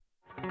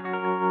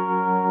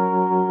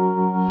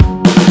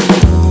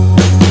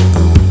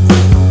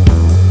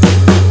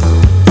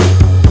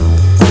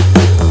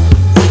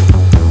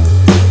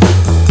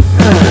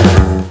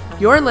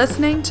You're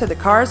listening to the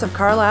Cars of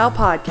Carlisle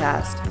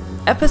podcast,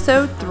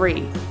 Episode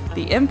 3,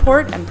 the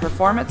Import and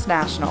Performance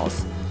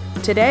Nationals.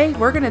 Today,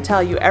 we're going to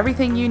tell you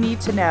everything you need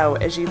to know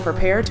as you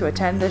prepare to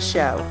attend this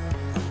show.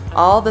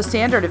 All the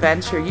standard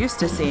events you're used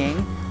to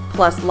seeing,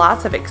 plus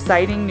lots of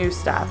exciting new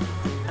stuff.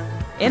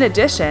 In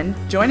addition,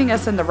 joining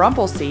us in the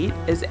rumble seat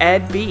is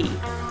Ed B.,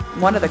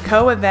 one of the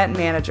co-event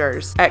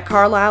managers at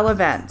Carlisle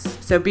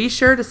Events, so be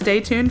sure to stay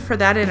tuned for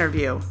that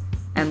interview.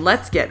 And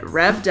let's get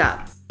revved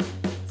up.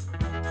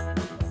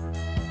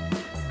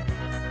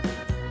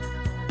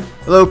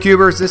 Hello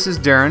Cubers, this is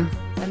Darren.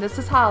 And this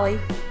is Holly.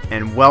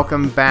 And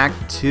welcome back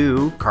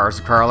to Cars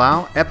of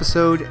Carlisle,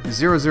 episode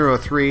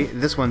 003.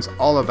 This one's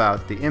all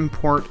about the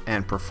Import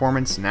and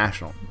Performance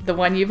National. The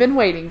one you've been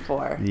waiting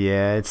for.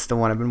 Yeah, it's the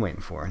one I've been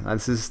waiting for.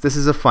 This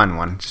is a fun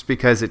one, just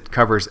because it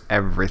covers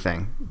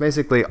everything.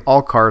 Basically,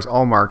 all cars,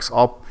 all marques,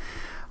 all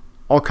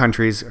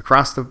countries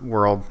across the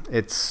world.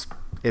 It's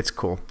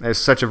cool. There's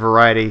such a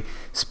variety,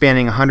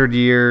 spanning 100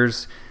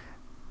 years.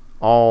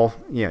 All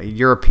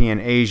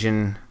European,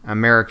 Asian,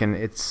 American.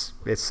 It's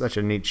such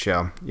a neat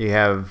show. You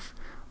have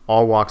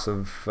all walks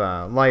of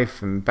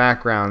life and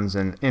backgrounds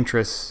and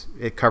interests.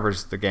 It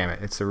covers the gamut.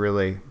 It's a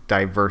really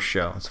diverse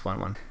show. It's a fun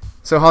one.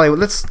 So Holly,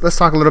 let's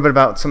talk a little bit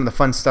about some of the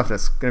fun stuff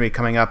that's going to be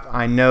coming up.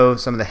 I know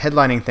some of the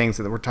headlining things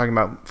that we're talking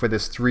about for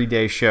this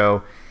 3-day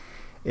show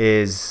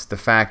is the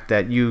fact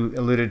that you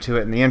alluded to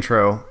it in the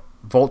intro.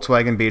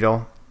 Volkswagen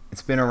Beetle.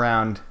 It's been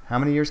around how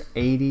many years?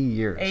 80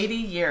 years. 80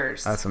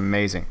 years. That's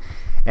amazing.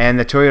 And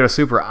the Toyota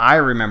Supra, I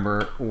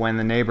remember when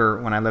the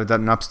neighbor, when I lived up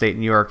in upstate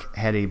New York,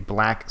 had a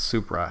black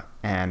Supra,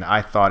 and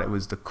I thought it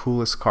was the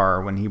coolest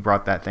car when he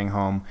brought that thing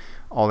home.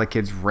 All the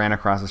kids ran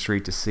across the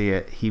street to see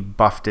it. He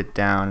buffed it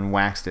down and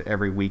waxed it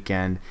every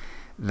weekend.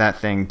 That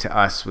thing to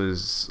us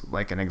was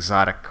like an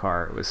exotic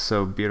car. It was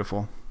so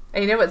beautiful.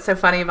 And you know what's so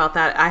funny about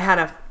that? I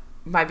had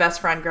my best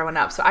friend growing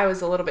up, so I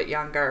was a little bit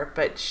younger,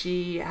 but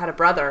she had a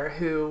brother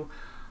who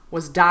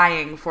was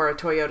dying for a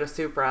Toyota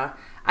Supra.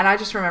 And I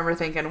just remember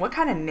thinking, what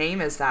kind of name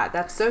is that?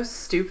 That's so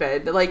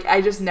stupid. Like,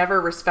 I just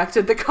never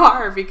respected the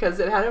car because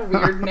it had a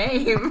weird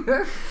name.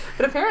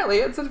 But apparently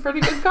it's a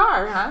pretty good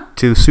car, huh?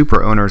 To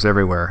Supra owners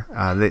everywhere,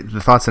 the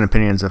thoughts and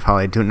opinions of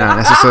Holly do not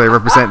necessarily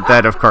represent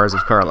that of Cars of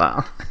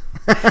Carlisle.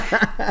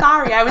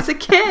 Sorry, I was a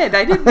kid.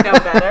 I didn't know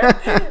better.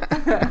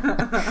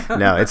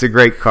 No, it's a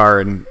great car,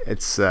 and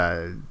it's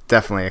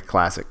definitely a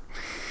classic.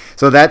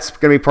 So that's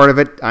going to be part of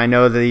it. I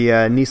know the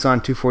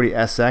Nissan 240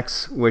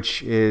 SX,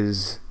 which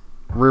is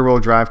rear-wheel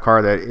drive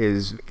car that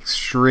is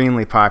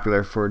extremely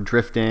popular for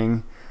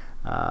drifting,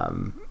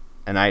 and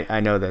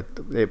I know that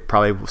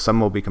some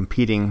will be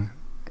competing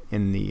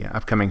in the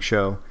upcoming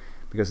show,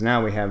 because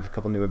now we have a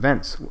couple new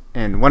events,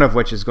 and one of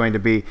which is going to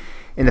be,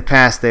 in the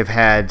past they've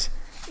had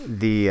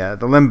the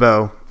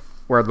limbo,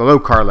 or the low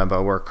car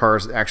limbo, where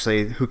cars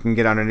actually who can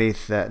get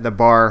underneath the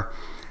bar.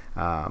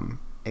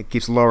 It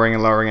keeps lowering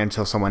and lowering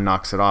until someone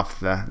knocks it off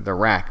the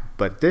rack.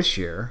 But this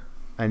year,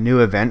 a new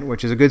event,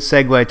 which is a good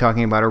segue,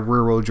 talking about a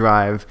rear-wheel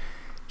drive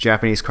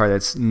Japanese car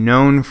that's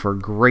known for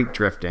great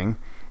drifting,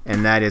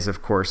 and that is,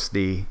 of course,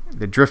 the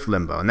Drift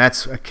Limbo. And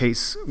that's a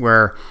case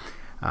where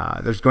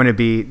there's going to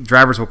be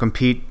drivers will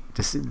compete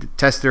to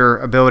test their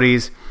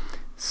abilities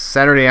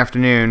Saturday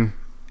afternoon,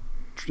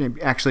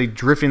 actually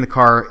drifting the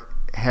car,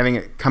 having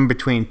it come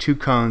between two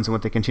cones, and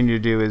what they continue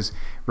to do is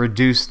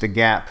reduce the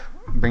gap,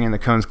 bringing the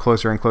cones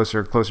closer and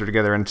closer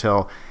together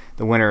until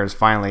the winner is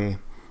finally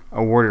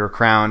awarded or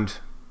crowned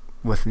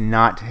with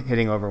not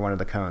hitting over one of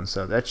the cones.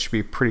 So that should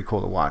be pretty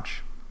cool to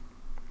watch.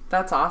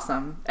 That's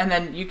awesome. And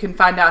then you can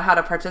find out how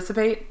to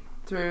participate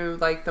through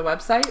like the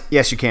website?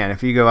 Yes, you can.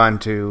 If you go on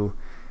to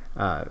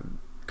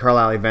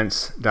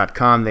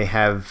carlisleevents.com, they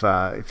have,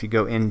 if you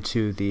go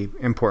into the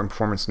Import and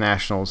Performance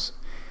Nationals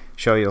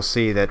show, you'll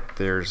see that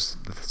there's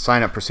the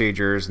sign-up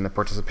procedures and the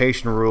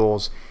participation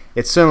rules.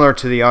 It's similar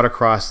to the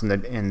autocross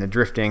and the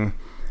drifting,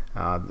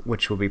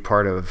 which will be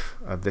part of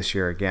this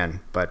year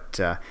again. But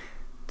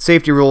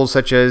safety rules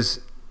such as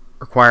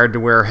required to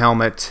wear a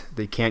helmet,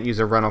 they can't use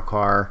a rental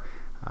car,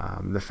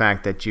 the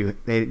fact that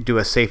they do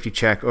a safety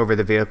check over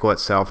the vehicle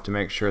itself to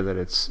make sure that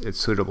it's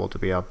suitable to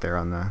be out there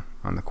on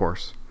the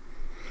course.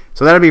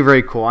 So that'll be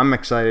very cool. I'm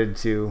excited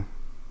to,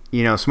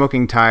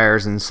 smoking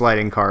tires and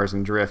sliding cars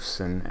and drifts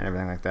and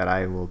everything like that.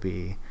 I will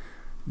be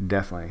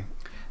definitely.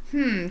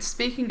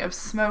 Speaking of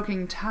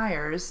smoking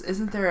tires,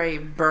 isn't there a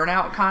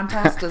burnout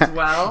contest as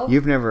well?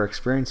 You've never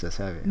experienced this,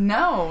 have you?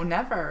 No,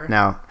 never.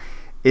 Now,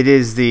 it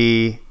is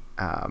the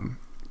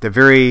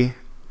very,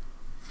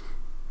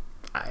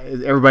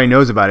 everybody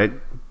knows about it,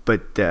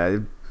 but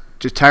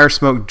just tire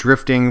smoke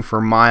drifting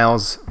for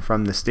miles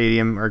from the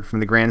stadium or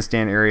from the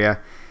grandstand area.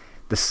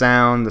 The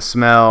sound, the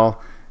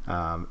smell,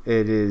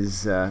 it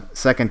is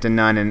second to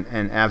none,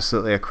 and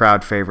absolutely a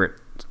crowd favorite.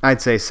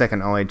 I'd say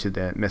second only to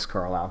the Miss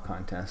Carlisle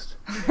contest,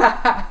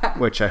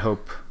 which I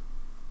hope.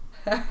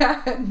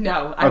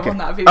 No, I will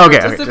not be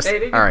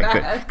participating in all right, that.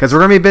 good. Because we're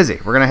going to be busy.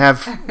 We're going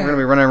to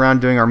be running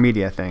around doing our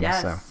media things.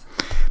 Yes. So.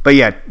 But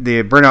yeah,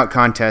 the burnout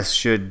contest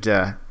should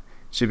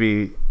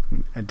be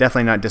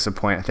definitely not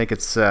disappoint. I think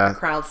it's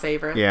crowd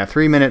favorite. Yeah,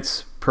 3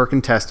 minutes per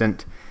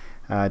contestant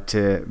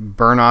to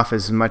burn off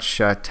as much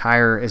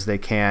tire as they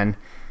can,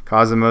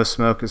 cause the most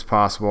smoke as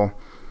possible.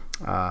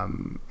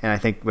 And I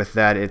think with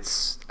that,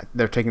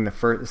 they're taking the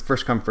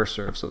first come, first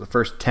serve, so the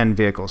first 10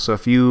 vehicles. So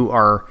if you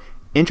are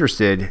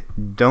interested,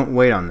 don't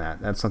wait on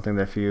that. That's something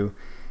that if you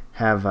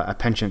have a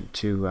penchant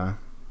to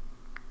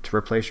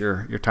replace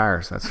your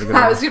tires, that's a good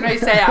I was going to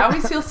say, I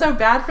always feel so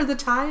bad for the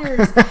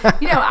tires.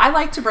 I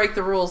like to break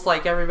the rules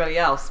like everybody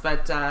else,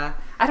 but I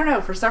don't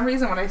know, for some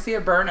reason when I see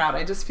a burnout,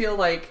 I just feel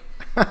like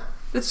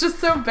it's just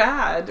so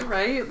bad,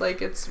 right?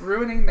 Like it's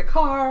ruining the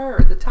car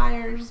or the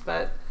tires,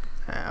 but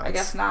I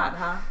guess not,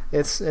 huh?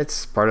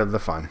 It's part of the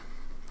fun.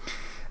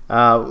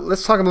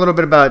 Let's talk a little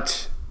bit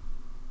about,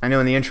 I know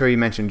in the intro you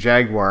mentioned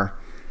Jaguar.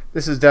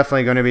 This is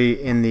definitely going to be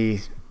in the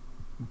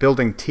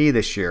Building T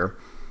this year.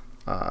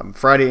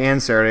 Friday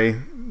and Saturday,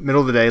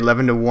 middle of the day,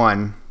 11 to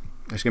 1.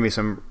 There's going to be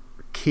some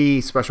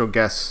key special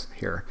guests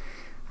here.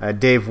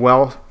 Dave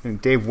Welsh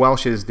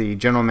is the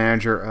general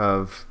manager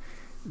of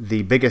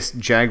the biggest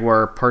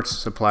Jaguar parts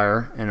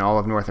supplier in all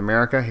of North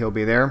America. He'll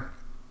be there.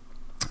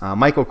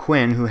 Michael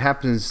Quinn, who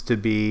happens to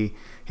be,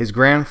 his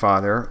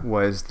grandfather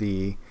was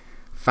the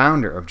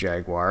founder of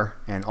Jaguar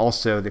and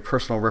also the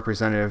personal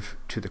representative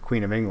to the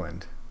Queen of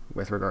England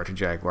with regard to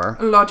Jaguar.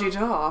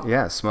 La-di-da.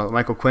 Yes,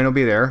 Michael Quinn will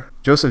be there.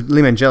 Joseph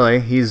Limongelli,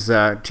 he's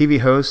a TV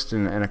host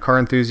and a car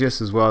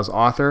enthusiast as well as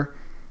author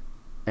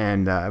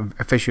and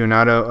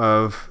aficionado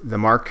of the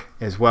marque,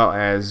 as well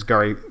as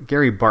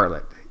Gary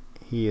Bartlett.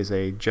 He is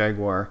a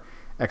Jaguar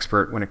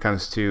expert when it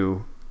comes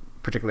to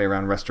particularly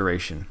around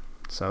restoration.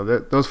 So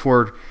those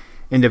 4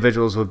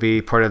 individuals will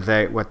be part of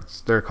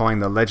what they're calling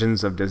the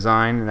Legends of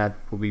Design, and that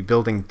will be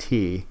Building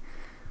T,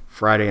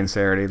 Friday and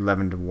Saturday,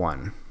 11 to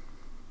 1.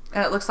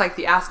 And it looks like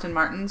the Aston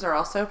Martins are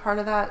also part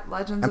of that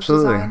Legends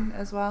Absolutely. of Design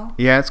as well.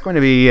 Yeah, it's going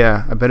to be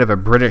a bit of a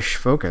British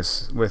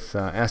focus with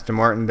Aston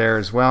Martin there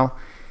as well.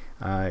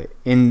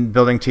 In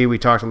Building T, we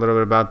talked a little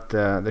bit about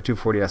the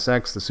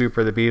 240SX, the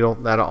Supra, the Beetle.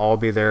 That'll all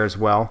be there as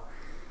well.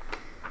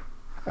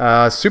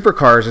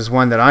 Supercars is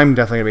one that I'm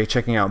definitely going to be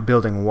checking out.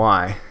 Building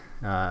Y.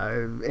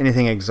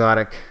 Anything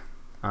exotic,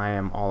 I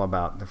am all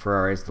about. The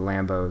Ferraris, the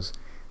Lambos.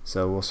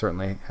 So we'll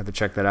certainly have to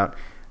check that out.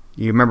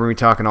 You remember me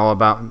talking all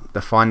about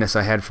the fondness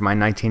I had for my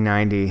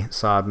 1990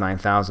 Saab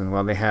 9000.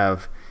 Well, they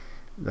have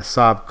the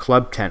Saab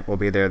Club Tent will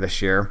be there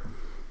this year,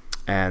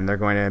 and they're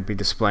going to be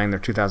displaying their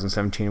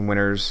 2017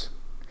 winners,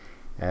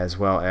 as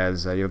well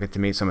as you'll get to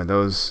meet some of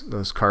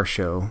those car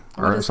show.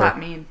 What does that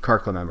mean? Car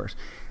club members.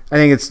 I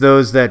think it's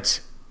those that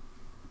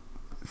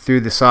through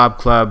the Saab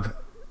Club,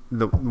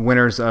 the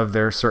winners of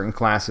their certain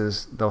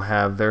classes,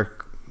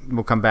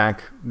 will come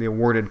back, the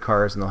awarded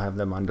cars, and they'll have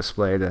them on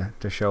display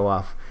to show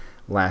off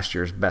last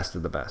year's best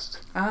of the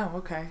best. Oh,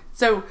 okay.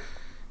 So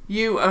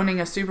you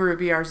owning a Subaru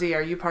BRZ,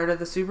 are you part of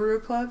the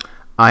Subaru Club?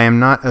 I am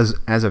not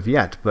as of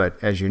yet, but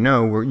as you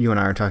know, you and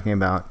I are talking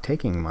about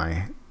taking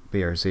my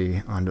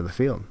BRZ onto the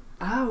field.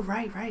 Oh,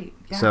 right.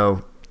 Yeah.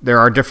 So there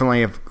are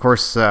definitely, of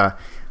course,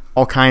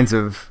 all kinds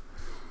of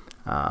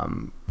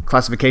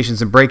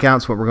classifications and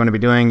breakouts. What we're going to be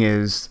doing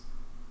is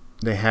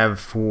they have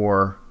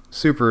for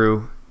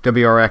Subaru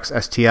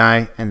WRX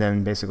STI and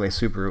then basically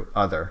Subaru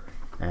Other.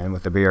 And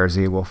with the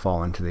BRZ, we'll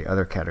fall into the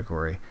other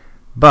category.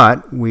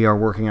 But we are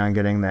working on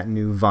getting that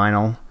new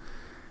vinyl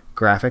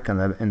graphic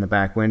in the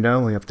back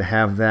window. We have to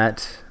have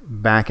that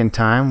back in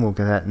time. We'll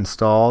get that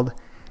installed.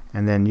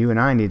 And then you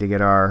and I need to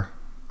get our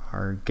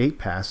gate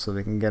pass so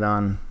we can get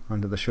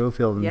onto the show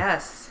field and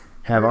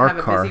have our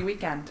car. Have a busy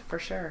weekend, for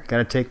sure. Got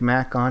to take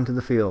Mac onto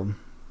the field.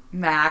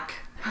 Mac.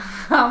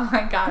 Oh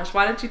my gosh.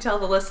 Why don't you tell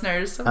the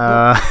listeners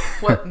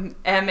what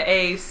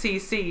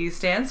MACC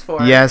stands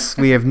for? Yes,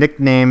 we have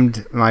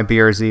nicknamed my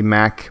BRZ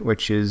Mac,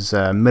 which is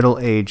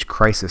middle-age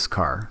crisis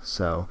car.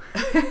 So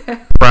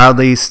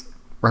proudly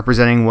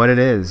representing what it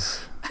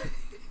is.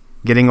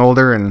 Getting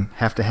older and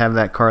have to have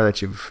that car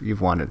that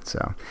you've wanted.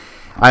 So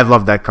I've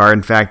loved that car.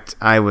 In fact,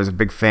 I was a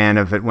big fan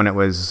of it when it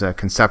was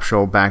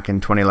conceptual back in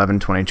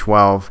 2011,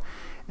 2012.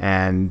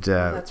 And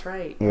that's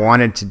right.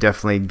 Wanted to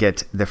definitely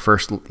get the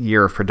first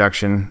year of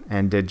production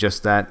and did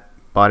just that.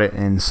 Bought it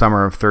in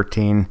summer of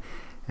 13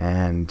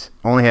 and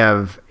only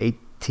have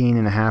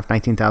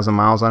 19,000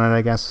 miles on it,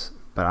 I guess.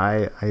 But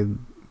I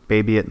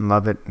baby it and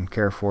love it and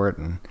care for it.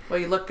 And well,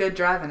 you look good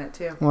driving it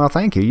too. Well,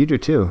 thank you. You do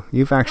too.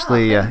 You've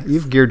actually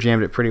you've gear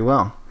jammed it pretty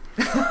well.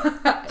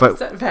 But, is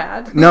that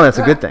bad? No, that's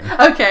a good thing.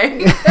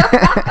 Okay.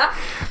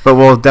 But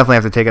we'll definitely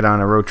have to take it on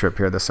a road trip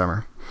here this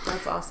summer.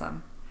 That's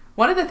awesome.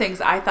 One of the things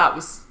I thought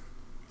was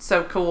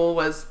so cool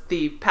was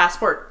the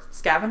passport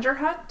scavenger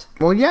hunt.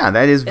 Well, yeah,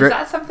 that is. Is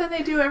that something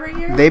they do every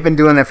year? They've been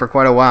doing that for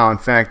quite a while. In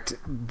fact,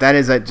 that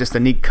is just a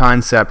neat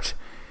concept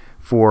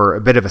for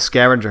a bit of a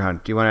scavenger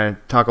hunt. Do you want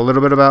to talk a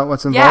little bit about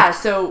what's involved? Yeah,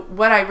 so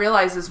what I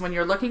realized is when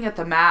you're looking at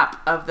the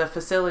map of the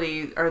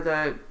facility or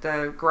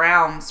the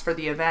grounds for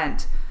the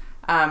event,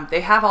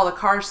 they have all the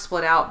cars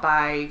split out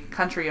by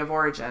country of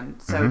origin.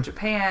 So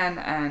Japan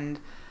and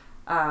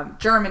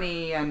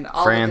Germany and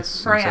all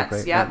France, France,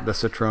 like yep. The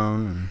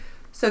Citroen.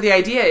 So the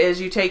idea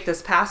is you take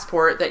this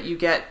passport that you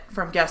get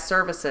from guest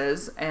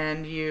services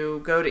and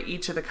you go to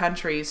each of the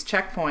country's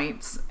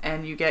checkpoints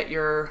and you get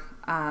your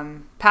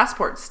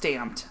passport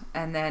stamped.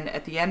 And then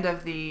at the end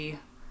of the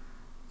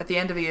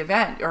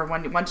event, or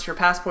once your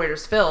passport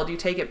is filled, you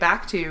take it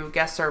back to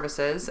guest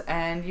services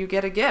and you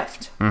get a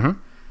gift.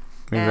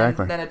 Mm-hmm.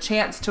 Exactly. And then a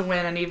chance to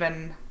win an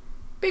even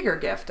bigger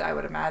gift, I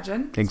would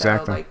imagine.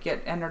 Exactly. So, like,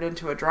 get entered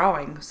into a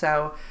drawing.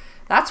 So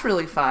that's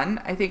really fun.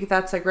 I think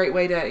that's a great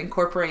way to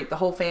incorporate the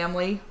whole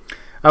family.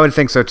 I would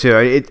think so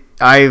too.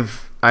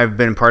 I've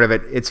been part of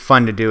it. It's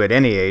fun to do at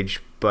any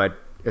age, but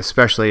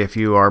especially if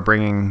you are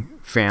bringing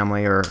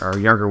family or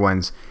younger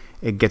ones,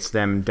 it gets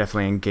them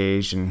definitely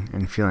engaged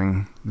and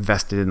feeling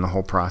vested in the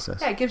whole process.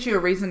 Yeah, it gives you a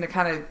reason to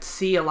kind of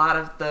see a lot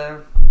of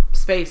the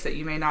space that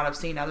you may not have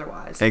seen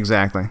otherwise.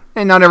 Exactly.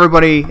 And not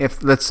everybody,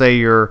 if let's say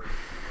you're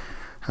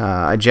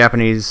a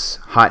Japanese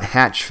hot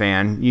hatch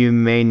fan, you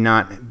may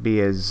not be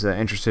as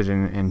interested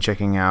in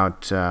checking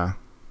out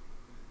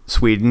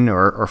Sweden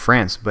or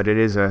France, but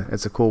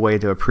it's a cool way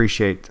to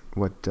appreciate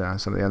what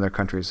some of the other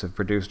countries have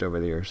produced over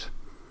the years.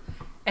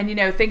 And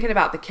thinking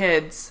about the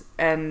kids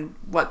and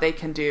what they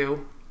can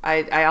do,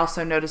 I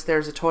also noticed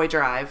there's a toy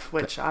drive,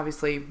 which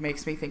obviously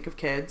makes me think of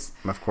kids.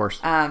 Of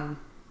course.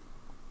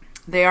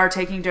 They are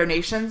taking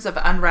donations of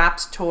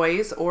unwrapped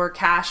toys or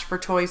cash for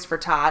Toys for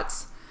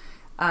Tots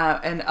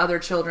and other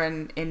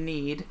children in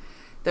need.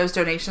 Those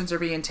donations are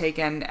being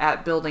taken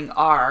at Building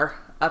R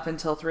up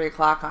until 3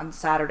 o'clock on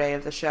Saturday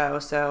of the show.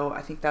 So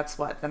I think that's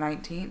the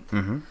 19th.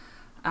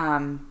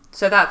 Mm-hmm.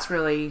 So that's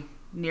really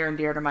near and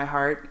dear to my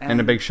heart. And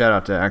a big shout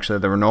out to actually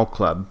the Renault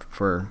Club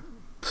for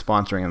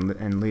sponsoring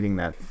and leading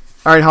that.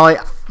 All right, Holly,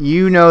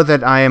 you know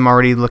that I am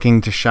already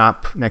looking to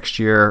shop next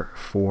year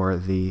for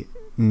the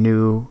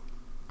new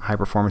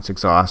high-performance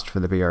exhaust for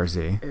the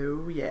BRZ.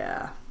 Oh,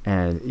 yeah.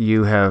 And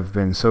you have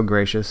been so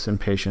gracious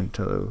and patient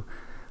to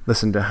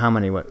listen to how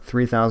many,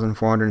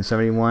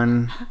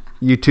 3,471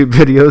 YouTube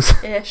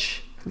videos?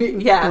 Ish.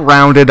 Yeah.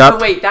 Rounded up. Oh,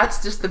 wait,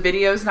 that's just the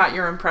videos, not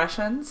your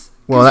impressions?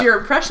 Well, Because your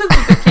impressions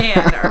of the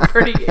can are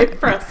pretty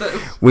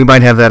impressive. We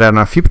might have that on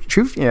a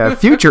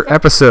future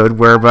episode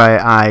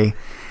whereby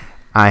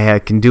I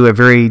can do a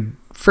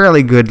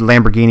fairly good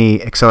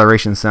Lamborghini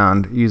acceleration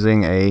sound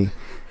using a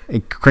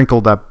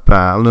crinkled up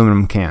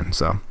aluminum can.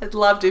 So I'd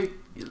love to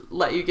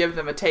let you give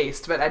them a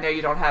taste, but I know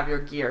you don't have your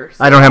gear.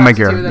 So I don't have my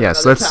gear.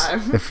 Yes,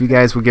 if you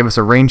guys would give us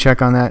a rain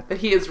check on that. But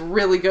he is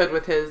really good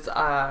with his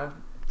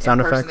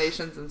sound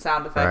impersonations and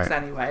sound effects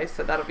right. Anyway,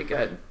 so that'll be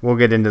good. We'll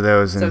get into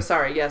those. So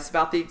sorry, yes,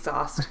 about the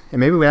exhaust. And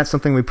maybe that's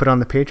something we put on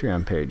the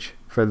Patreon page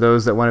for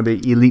those that want to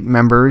be elite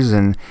members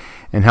and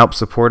help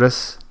support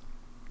us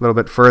a little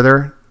bit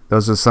further.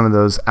 Those are some of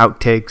those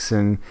outtakes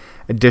and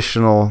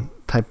additional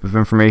type of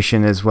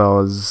information, as well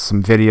as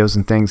some videos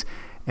and things,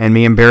 and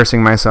me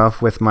embarrassing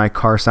myself with my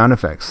car sound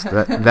effects.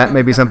 That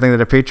may be something that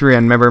a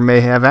Patreon member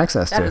may have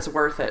access to. That is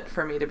worth it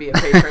for me to be a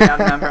Patreon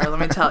member, let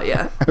me tell you.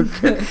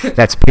 Okay.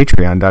 That's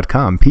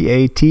patreon.com,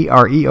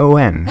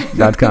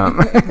 patreon.com.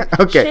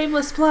 Okay.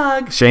 Shameless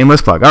plug.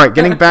 Shameless plug. All right,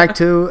 getting back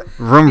to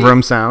vroom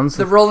vroom sounds.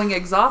 The rolling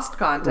exhaust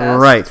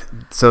contest. Right.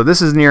 So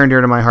this is near and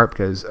dear to my heart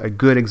because a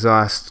good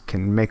exhaust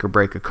can make or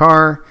break a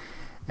car,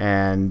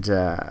 and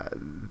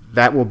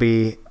that will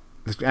be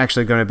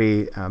actually going to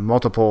be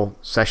multiple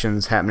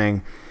sessions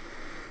happening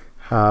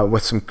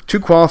with two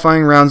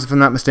qualifying rounds, if I'm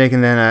not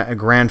mistaken, then a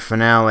grand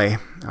finale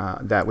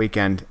that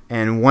weekend.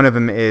 And one of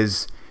them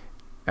is,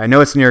 I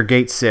know it's near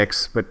Gate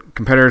 6, but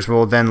competitors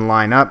will then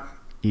line up.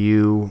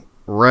 You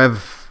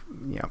rev,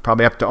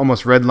 probably up to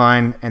almost red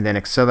line, and then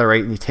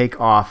accelerate, and you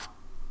take off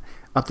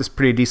up this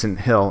pretty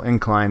decent hill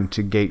incline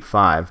to Gate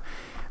 5.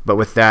 But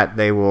with that,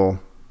 they will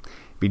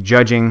be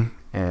judging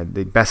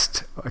the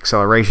best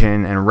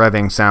acceleration and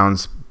revving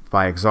sounds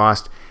by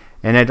exhaust.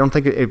 And I don't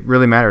think it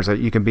really matters.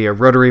 You could be a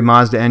rotary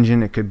Mazda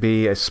engine. It could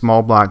be a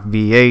small block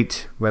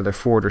V8, whether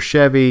Ford or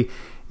Chevy.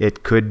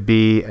 It could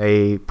be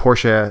a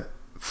Porsche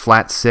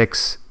flat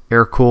 6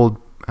 air-cooled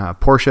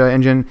Porsche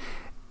engine.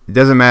 It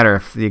doesn't matter.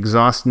 If the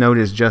exhaust note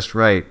is just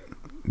right,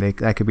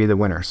 that could be the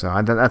winner.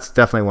 So that's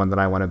definitely one that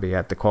I want to be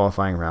at the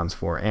qualifying rounds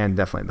for, and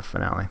definitely the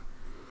finale.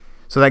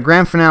 So that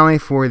grand finale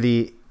for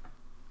the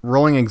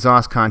rolling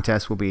exhaust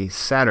contest will be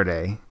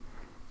Saturday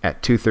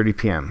at 2:30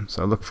 p.m.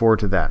 So I look forward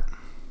to that.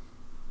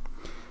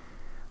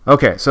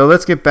 Okay, so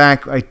let's get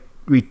back.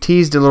 We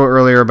teased a little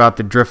earlier about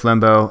the drift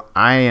limbo.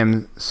 I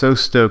am so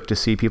stoked to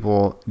see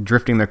people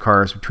drifting their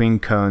cars between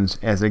cones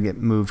as they get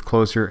moved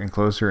closer and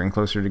closer and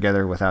closer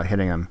together without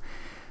hitting them.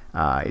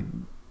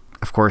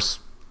 Of course,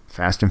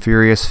 Fast and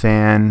Furious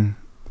fan,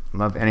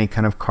 love any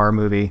kind of car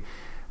movie,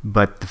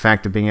 but the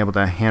fact of being able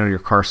to handle your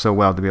car so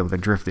well to be able to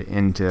drift it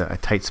into a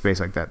tight space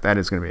like that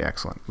is going to be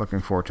excellent. Looking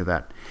forward to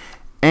that.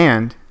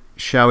 And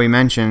shall we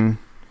mention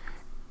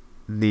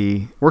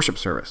the worship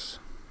service?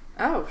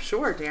 Oh,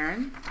 sure,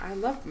 Darren. I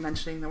love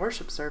mentioning the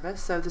worship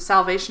service. So the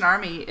Salvation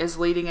Army is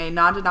leading a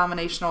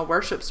non-denominational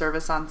worship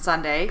service on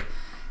Sunday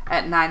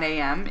at 9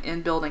 a.m.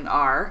 in Building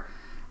R.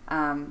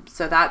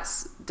 So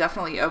that's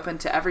definitely open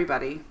to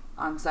everybody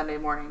on Sunday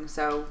morning.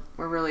 So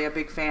we're really a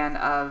big fan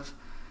of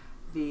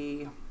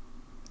the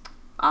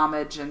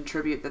homage and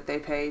tribute that they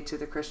pay to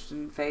the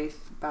Christian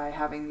faith by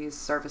having these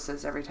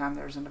services every time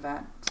there's an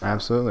event. So,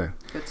 absolutely.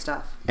 Good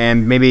stuff.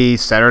 And maybe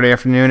Saturday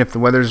afternoon, if the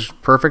weather's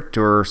perfect,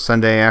 or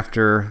Sunday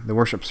after the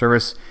worship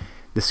service,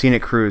 the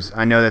Scenic Cruise.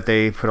 I know that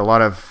they put a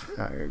lot of,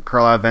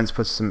 Carlisle Events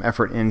puts some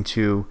effort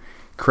into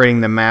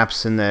creating the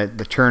maps and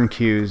the turn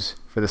cues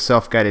for the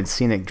self-guided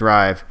scenic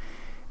drive.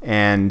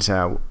 And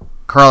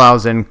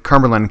Carlisle's in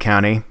Cumberland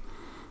County,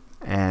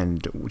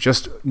 and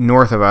just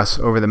north of us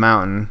over the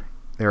mountain,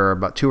 there are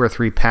about 2 or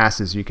 3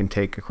 passes you can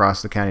take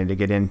across the county to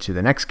get into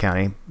the next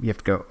county. You have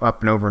to go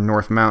up and over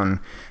North Mountain,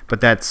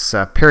 but that's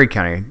Perry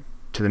County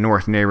to the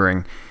north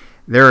neighboring.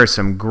 There is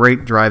some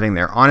great driving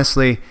there.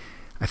 Honestly,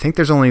 I think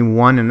there's only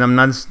one, and I'm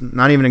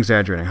not even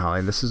exaggerating,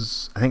 Holly. This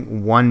is, I think,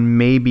 1,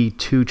 maybe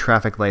 2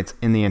 traffic lights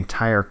in the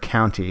entire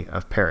county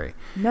of Perry.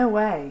 No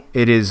way.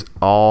 It is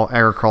all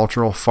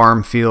agricultural,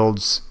 farm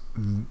fields,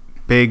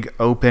 big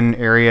open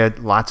area,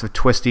 lots of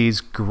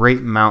twisties, great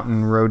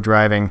mountain road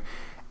driving,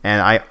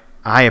 and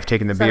I have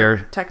taken the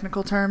beer.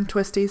 Technical term,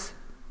 twisties?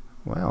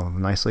 Well,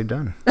 nicely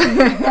done.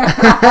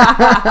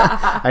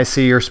 I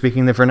see you're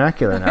speaking the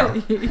vernacular now.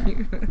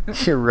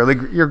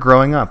 You're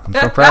growing up. I'm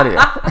so proud of you.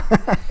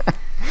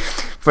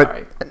 But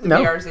sorry, the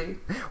no. BRZ.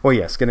 Well,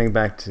 yes, getting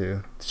back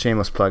to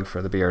shameless plug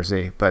for the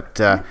BRZ. But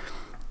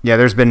yeah,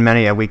 there's been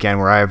many a weekend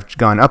where I've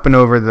gone up and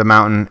over the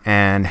mountain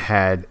and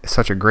had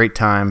such a great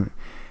time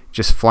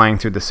just flying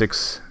through the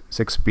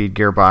six-speed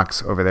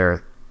gearbox over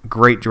there.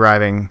 Great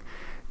driving,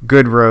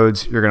 good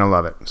roads. You're going to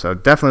love it. So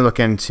definitely look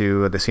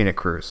into the Scenic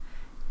Cruise.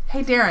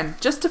 Hey,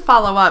 Darren, just to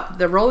follow up,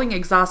 the Rolling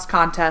Exhaust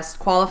Contest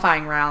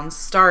qualifying rounds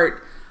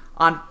start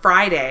on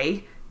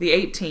Friday, the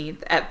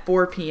 18th at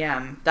 4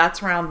 p.m.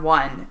 That's round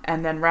 1.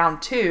 And then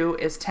round 2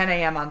 is 10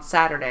 a.m. on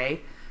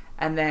Saturday.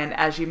 And then,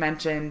 as you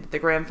mentioned, the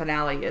grand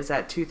finale is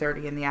at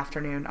 2:30 in the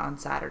afternoon on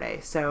Saturday.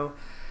 So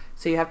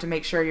you have to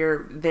make sure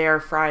you're there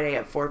Friday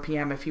at 4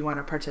 p.m. if you want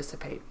to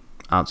participate.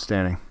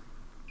 Outstanding.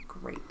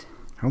 Great.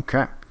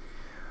 Okay.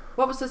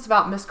 What was this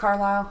about, Miss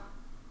Carlisle?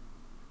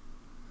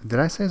 Did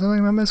I say something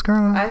about Miss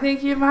Carlisle? I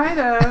think you might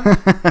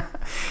have.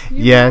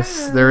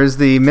 Yes, there is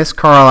the Miss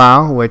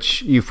Carlisle,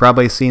 which you've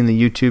probably seen the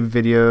YouTube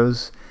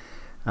videos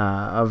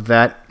of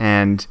that.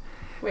 And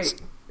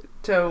wait,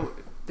 so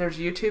there's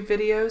YouTube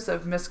videos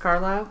of Miss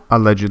Carlisle?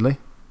 Allegedly.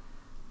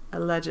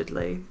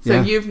 Allegedly. So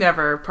Yeah. you've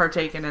never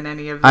partaken in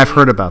any of the I've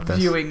heard about this.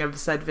 viewing of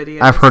said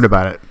videos? I've heard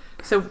about it.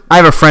 So I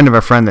have a friend of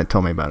a friend that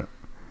told me about it.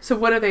 So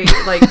what are they,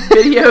 like,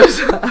 videos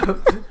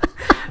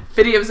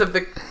of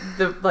the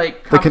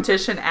like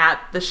competition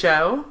at the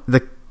show?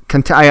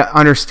 I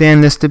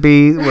understand this to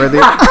be where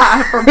the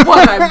From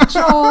what I'm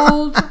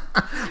told.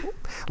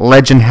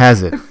 legend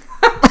has it.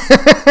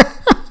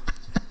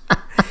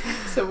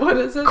 So what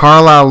is it?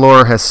 Carlisle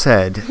lore has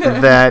said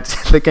that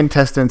the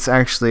contestants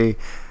actually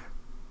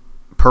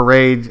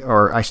parade,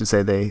 or I should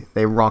say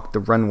they rock the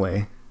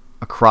runway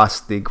across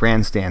the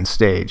grandstand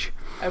stage.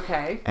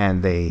 Okay.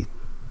 And they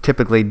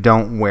typically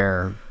don't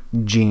wear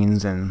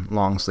jeans and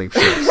long sleeve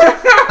shirts.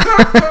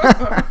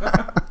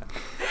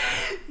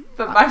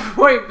 But my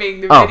point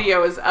being, the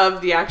video is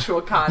of the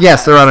actual contest.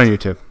 Yes, they're out on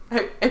YouTube.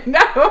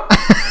 No.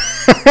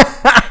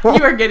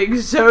 You are getting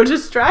so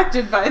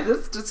distracted by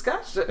this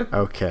discussion.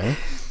 Okay.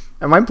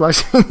 Am I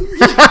blushing?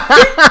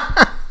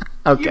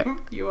 Okay.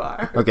 You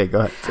are. Okay,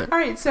 go ahead. All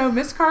right, so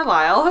Miss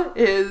Carlisle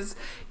is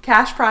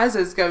cash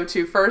prizes go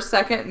to first,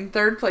 second, and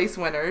third place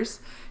winners.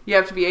 You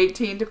have to be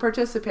 18 to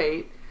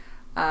participate.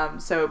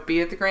 So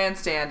be at the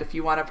grandstand if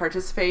you want to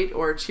participate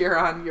or cheer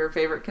on your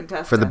favorite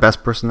contestant. For the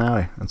best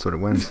personality. That's what it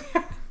wins.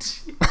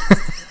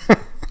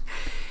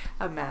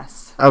 A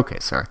mess. Okay,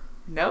 sorry.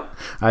 Nope.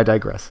 I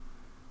digress.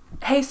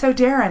 Hey, so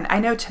Darren,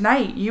 I know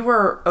tonight you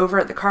were over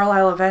at the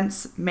Carlisle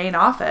Events main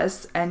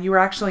office and you were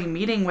actually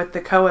meeting with the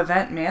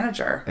co-event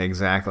manager.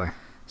 Exactly.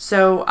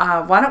 So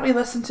why don't we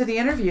listen to the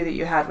interview that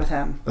you had with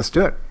him? Let's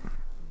do it.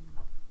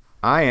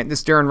 Hi, this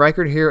is Darren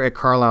Reichert here at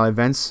Carlisle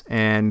Events,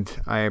 and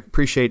I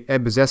appreciate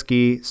Ed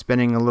Bozeski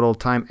spending a little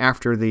time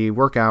after the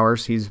work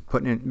hours. He's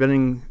putting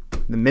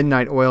the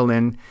midnight oil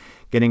in,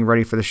 getting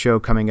ready for the show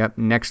coming up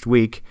next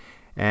week.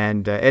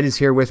 And Ed is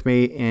here with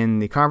me in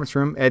the conference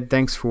room. Ed,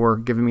 thanks for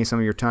giving me some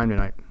of your time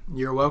tonight.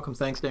 You're welcome.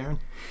 Thanks, Darren.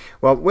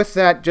 Well, with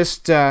that,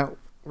 just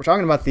we're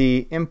talking about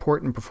the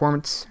Import and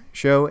Performance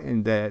show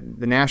and the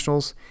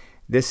Nationals.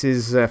 This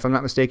is, if I'm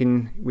not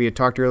mistaken, we had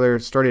talked earlier,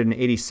 it started in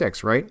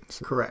 86, right?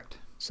 Correct.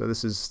 So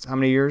this is, how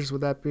many years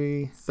would that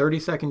be?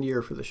 32nd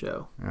year for the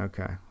show.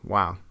 Okay.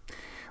 Wow.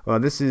 Well,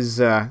 this is,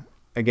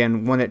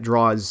 again, one that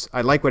draws,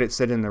 I like what it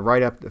said in the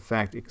write-up, the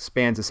fact it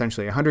spans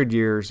essentially 100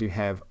 years. You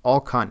have all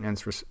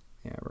continents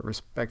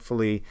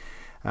respectfully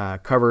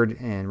covered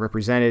and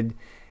represented.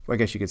 Well, I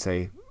guess you could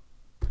say,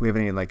 do we have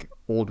any, like,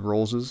 old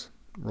Rolls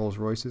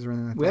Royces or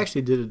anything like that? We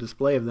actually did a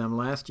display of them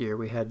last year.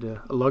 We had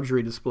a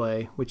luxury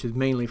display, which is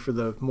mainly for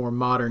the more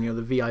modern,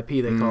 the VIP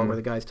they call it, where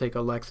the guys take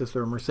a Lexus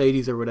or a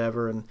Mercedes or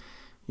whatever and,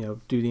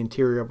 do the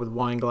interior up with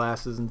wine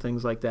glasses and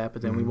things like that.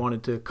 But then we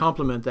wanted to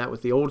complement that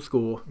with the old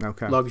school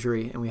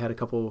luxury, and we had a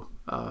couple,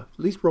 at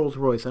least Rolls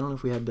Royce. I don't know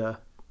if we had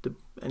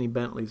any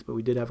Bentleys, but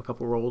we did have a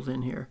couple rolls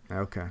in here.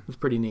 Okay. It was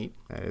pretty neat.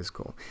 That is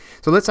cool.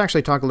 So let's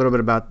actually talk a little bit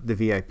about the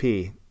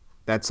VIP.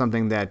 That's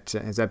something that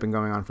has that been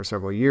going on for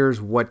several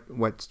years. What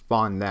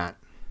spawned that?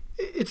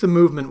 It's a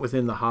movement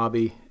within the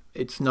hobby.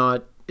 It's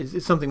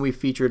something we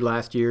featured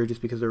last year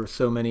just because there were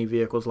so many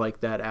vehicles like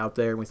that out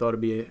there, and we thought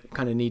it'd be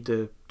kind of neat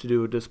to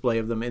do a display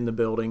of them in the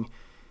building.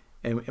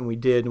 And we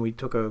did, and we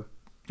took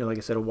like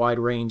I said, a wide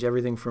range,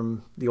 everything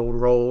from the old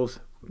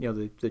Rolls,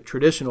 the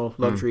traditional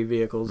luxury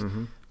vehicles,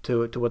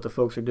 to what the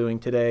folks are doing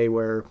today,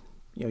 where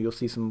you'll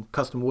see some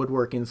custom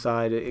woodwork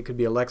inside. It could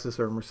be a Lexus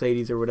or a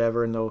Mercedes or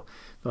whatever, and they'll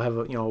have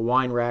a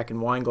wine rack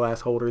and wine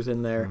glass holders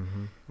in there.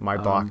 My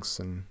box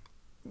and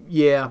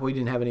yeah, we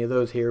didn't have any of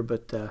those here,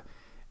 but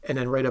and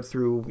then right up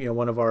through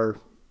one of our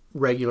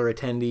regular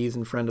attendees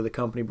and friend of the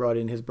company brought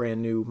in his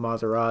brand new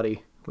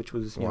Maserati, which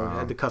was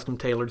had the custom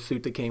tailored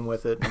suit that came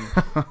with it.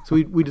 And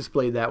so we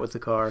displayed that with the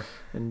car,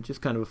 and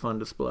just kind of a fun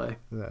display.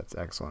 That's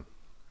excellent.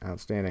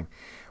 Outstanding.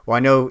 Well, I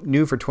know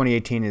new for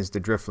 2018 is the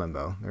Drift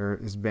Limbo. There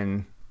has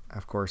been,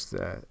 of course,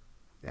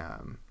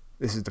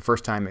 this is the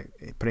first time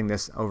putting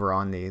this over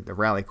on the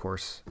rally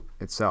course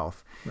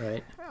itself.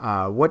 Right.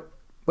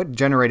 What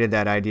generated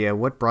that idea?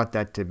 What brought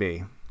that to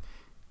be?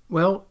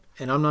 Well,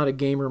 and I'm not a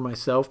gamer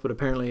myself, but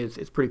apparently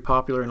it's pretty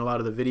popular in a lot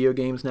of the video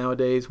games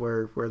nowadays,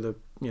 where the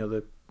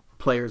the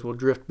players will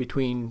drift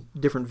between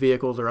different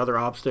vehicles or other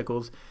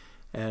obstacles,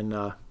 and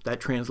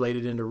that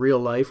translated into real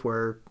life,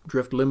 where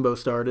Drift Limbo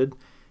started.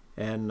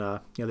 And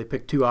they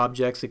picked two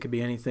objects. It could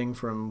be anything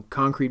from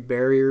concrete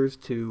barriers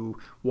to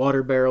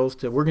water barrels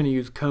to we're going to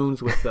use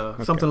cones with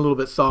something a little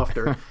bit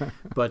softer.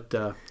 But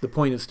the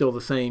point is still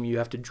the same. You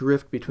have to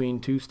drift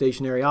between two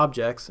stationary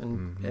objects,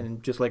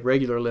 and just like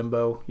regular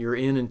limbo, you're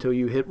in until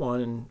you hit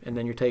one, and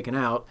then you're taken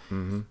out.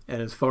 And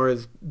as far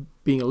as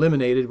being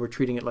eliminated, we're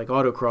treating it like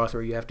autocross,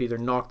 where you have to either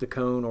knock the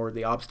cone or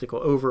the obstacle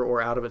over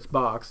or out of its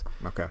box.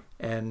 Okay.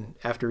 And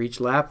after each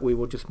lap, we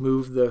will just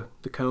move the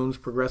cones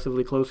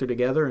progressively closer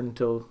together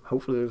until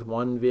hopefully there's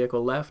one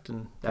vehicle left,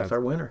 and that's our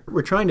winner.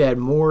 We're trying to add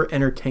more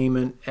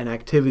entertainment and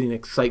activity and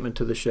excitement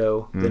to the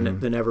show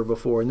than ever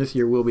before, and this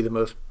year will be the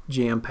most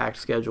jam-packed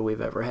schedule we've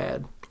ever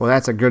had. Well,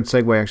 that's a good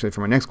segue actually for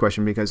my next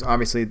question, because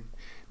obviously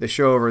the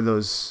show over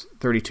those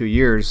 32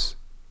 years,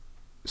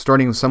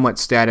 starting somewhat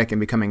static and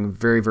becoming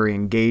very, very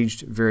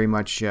engaged, very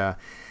much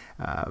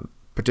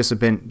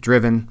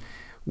participant-driven.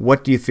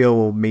 What do you feel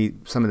will be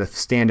some of the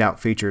standout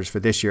features for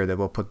this year that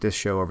will put this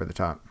show over the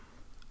top?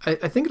 I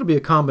think it'll be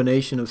a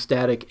combination of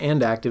static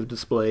and active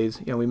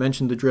displays. We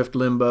mentioned the Drift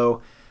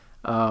Limbo.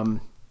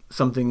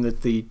 Something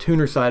that the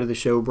tuner side of the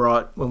show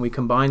brought when we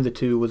combined the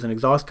two was an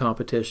exhaust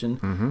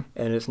competition,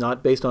 and it's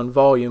not based on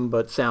volume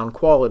but sound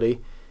quality.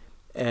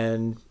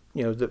 And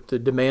the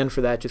demand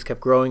for that just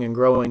kept growing and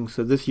growing.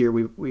 So this year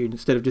we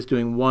instead of just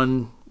doing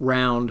one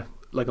round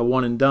like a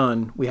one and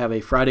done, we have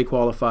a Friday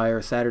qualifier,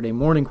 a Saturday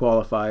morning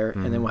qualifier,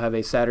 and then we'll have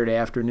a Saturday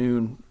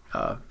afternoon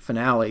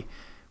finale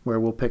where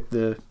we'll pick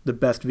the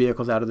best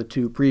vehicles out of the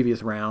two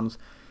previous rounds.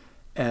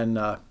 And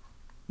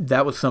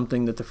that was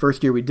something that the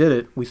first year we did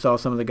it, we saw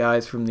some of the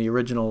guys from the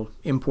original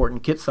import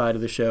and kit side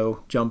of the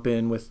show jump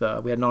in with,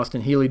 we had an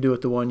Austin Healey do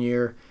it the one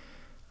year.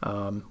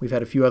 We've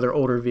had a few other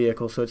older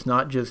vehicles, so it's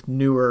not just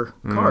newer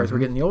cars. We're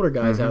getting the older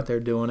guys out there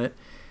doing it.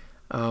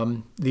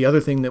 The other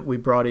thing that we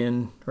brought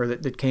in, or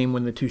that came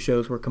when the two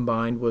shows were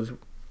combined, was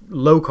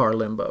low car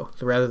limbo.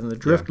 So rather than the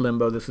drift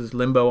limbo, this is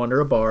limbo under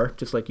a bar,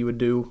 just like you would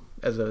do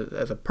as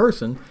a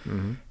person.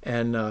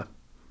 And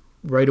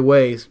right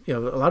away, a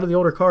lot of the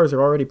older cars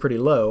are already pretty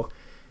low.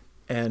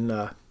 And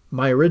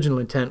my original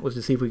intent was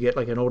to see if we get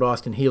like an old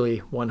Austin Healey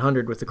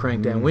 100 with the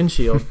crank down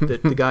windshield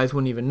that the guys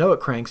wouldn't even know it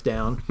cranks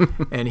down,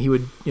 and he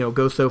would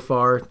go so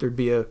far there'd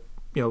be a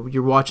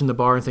you're watching the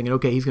bar and thinking,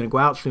 okay, he's going to go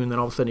out soon. Then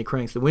all of a sudden he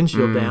cranks the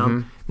windshield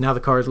down. Now the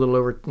car is a little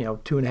over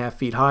 2.5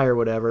 feet high or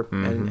whatever,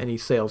 and he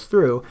sails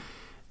through.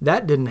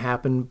 That didn't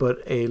happen, but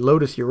a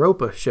Lotus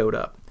Europa showed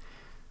up,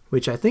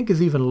 which I think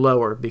is even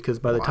lower, because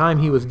by the time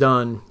he was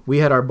done, we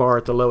had our bar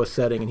at the lowest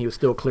setting, and he was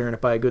still clearing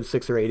it by a good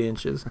 6 or 8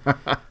 inches.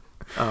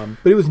 But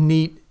it was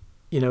neat,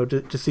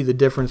 to see the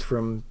difference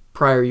from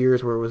prior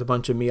years where it was a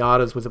bunch of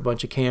Miatas with a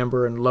bunch of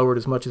camber and lowered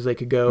as much as they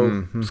could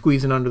go,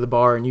 squeezing under the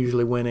bar and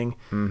usually winning,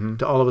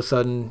 to all of a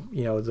sudden,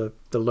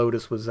 the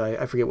Lotus was,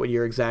 I forget what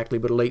year exactly,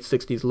 but a late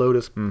 60s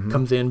Lotus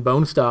comes in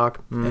bone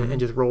stock and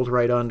just rolls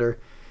right under.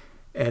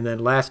 And then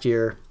last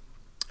year,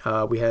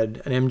 we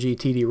had an MG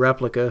TD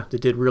replica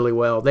that did really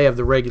well. They have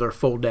the regular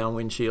fold-down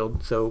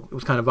windshield, so it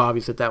was kind of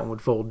obvious that one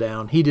would fold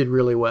down. He did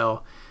really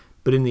well,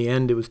 but in the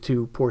end, it was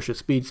 2 Porsche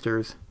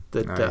Speedsters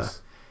that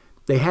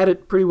they had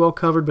it pretty well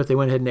covered, but they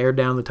went ahead and aired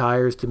down the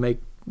tires to make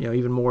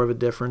even more of a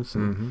difference,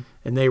 and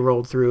they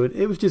rolled through it.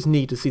 It was just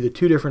neat to see the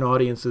two different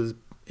audiences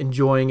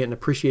enjoying it and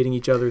appreciating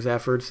each other's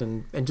efforts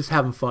and just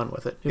having fun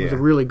with it. It was a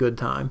really good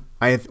time.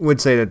 I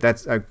would say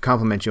I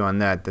compliment you on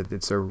that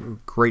it's a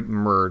great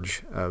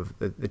merge of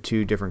the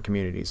two different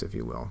communities, if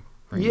you will.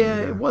 Yeah,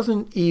 it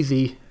wasn't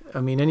easy.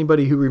 I mean,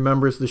 anybody who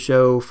remembers the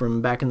show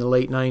from back in the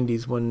late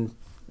 90s when,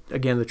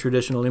 again, the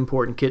traditional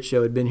import and kit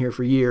show had been here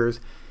for years,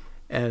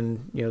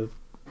 and,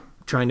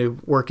 trying to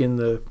work in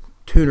the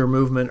tuner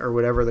movement or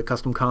whatever, the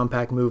custom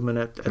compact movement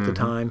at the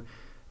time.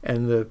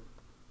 And the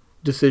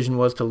decision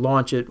was to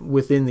launch it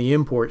within the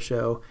import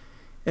show.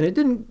 And it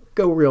didn't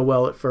go real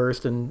well at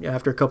first. And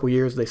after a couple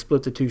years, they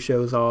split the two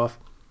shows off.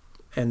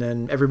 And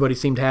then everybody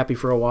seemed happy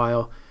for a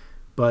while.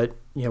 But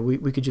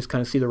we could just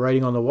kind of see the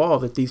writing on the wall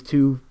that these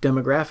two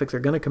demographics are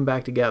going to come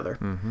back together.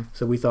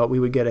 So we thought we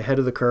would get ahead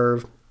of the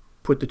curve,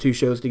 put the two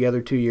shows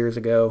together 2 years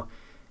ago,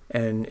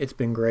 and it's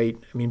been great.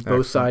 I mean,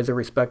 both sides are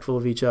respectful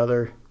of each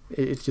other.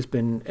 It's just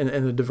been, and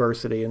the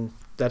diversity, and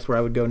that's where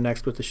I would go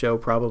next with the show.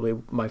 Probably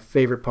my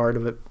favorite part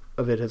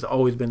of it has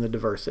always been the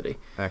diversity.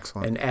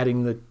 Excellent. And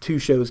adding the two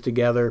shows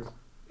together,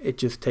 it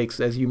just takes,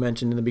 as you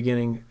mentioned in the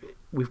beginning,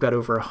 we've got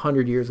over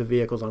 100 years of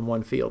vehicles on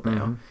one field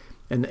now.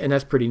 And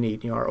that's pretty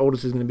neat. Our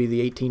oldest is going to be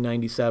the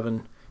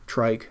 1897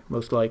 Trike,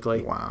 most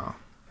likely. Wow.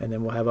 And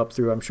then we'll have up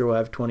through, I'm sure we'll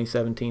have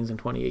 2017s and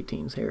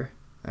 2018s here.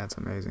 That's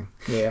amazing.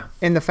 Yeah.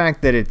 And the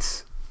fact that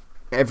it's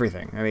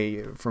everything. I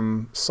mean,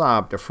 from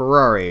Saab to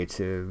Ferrari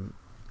to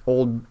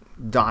old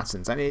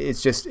Datsuns. I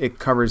mean, it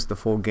covers the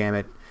full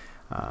gamut.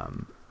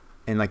 And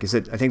like I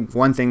said, I think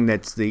one thing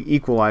that's the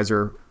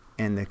equalizer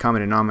and the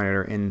common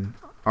denominator in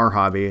our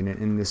hobby and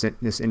in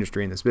this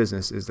industry and this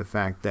business is the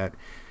fact that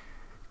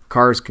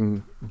cars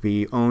can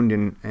be owned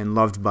and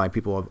loved by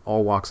people of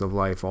all walks of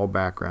life, all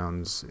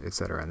backgrounds,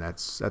 etc. And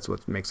that's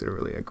what makes it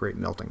really a great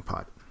melting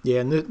pot. Yeah,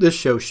 and this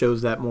show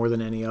shows that more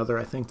than any other.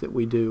 I think that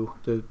we do.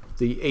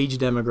 The age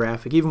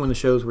demographic, even when the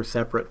shows were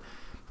separate,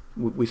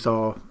 we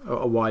saw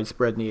a wide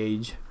spread in the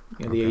age,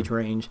 the age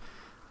range.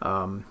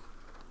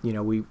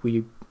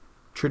 We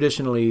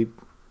traditionally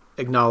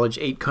acknowledge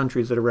 8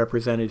 countries that are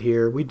represented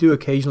here. We do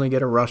occasionally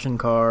get a Russian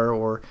car,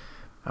 or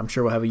I'm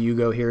sure we'll have a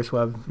Yugo here, so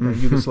we'll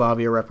have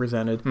Yugoslavia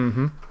represented.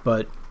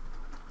 But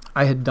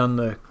I had done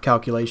the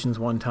calculations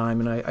one time,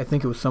 and I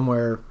think it was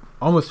somewhere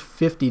almost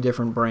 50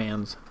 different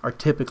brands are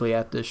typically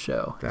at this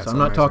show. That's so I'm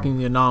not amazing. talking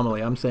the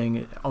anomaly. I'm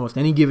saying almost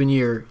any given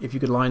year, if you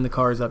could line the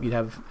cars up, you'd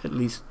have at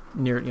least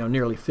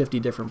nearly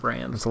 50 different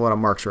brands. There's a lot of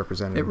marks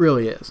represented. It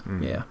really is,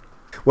 yeah.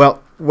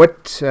 Well,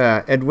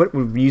 Ed, what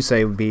would you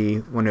say would be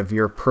one of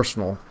your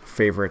personal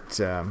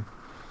favorite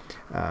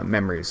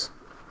memories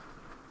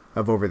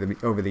of over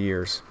the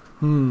years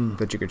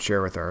that you could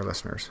share with our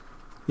listeners?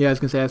 Yeah, I was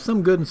going to say I have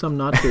some good and some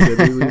not so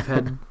good. We've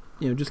had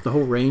just the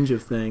whole range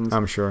of things.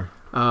 I'm sure.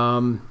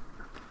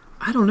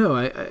 I don't know.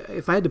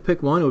 If I had to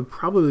pick one, it would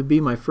probably be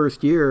my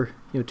first year.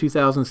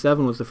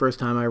 2007 was the first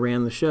time I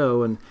ran the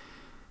show, and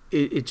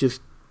it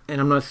just,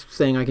 and I'm not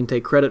saying I can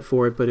take credit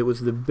for it, but it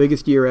was the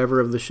biggest year ever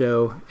of the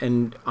show,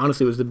 and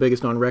honestly it was the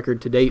biggest on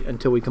record to date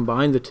until we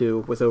combined the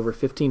two with over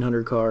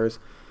 1,500 cars.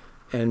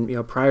 And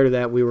prior to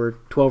that we were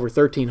 1,200 or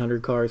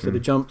 1,300 cars. So to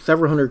jump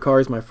several hundred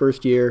cars my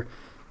first year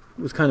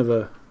was kind of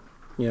a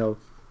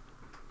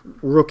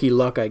rookie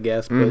luck, I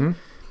guess, but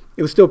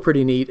it was still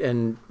pretty neat,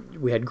 and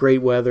we had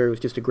great weather. It was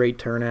just a great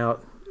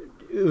turnout.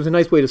 It was a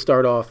nice way to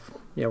start off,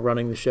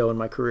 running the show in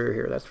my career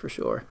here, that's for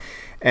sure.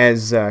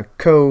 As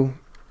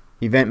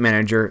co-event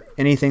manager,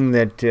 anything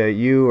that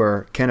you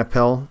or Ken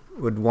Appel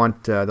would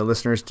want the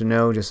listeners to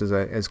know, just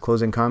as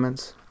closing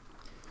comments?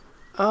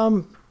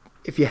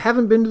 If you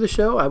haven't been to the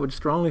show, I would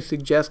strongly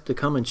suggest to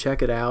come and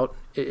check it out.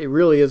 It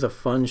really is a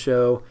fun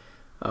show.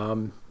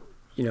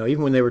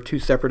 Even when they were two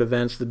separate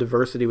events, the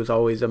diversity was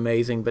always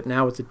amazing. But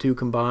now with the two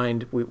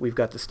combined, we've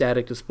got the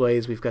static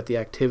displays, we've got the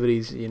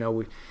activities.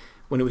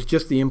 When it was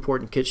just the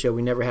import and kit show,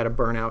 we never had a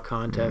burnout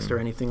contest or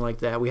anything like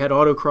that. We had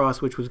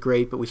autocross, which was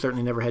great, but we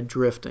certainly never had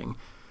drifting.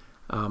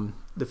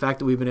 The fact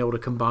that we've been able to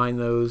combine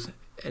those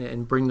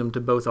and bring them to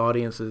both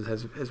audiences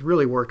has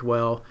really worked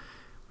well.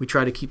 We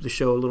try to keep the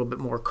show a little bit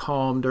more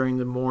calm during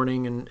the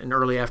morning and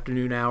early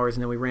afternoon hours,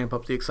 and then we ramp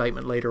up the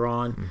excitement later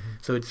on.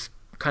 So it's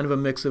kind of a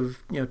mix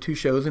of two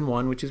shows in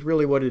one, which is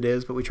really what it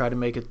is, but we try to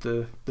make it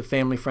the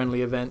family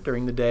friendly event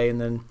during the day,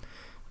 and then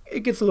it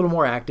gets a little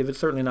more active. It's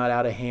certainly not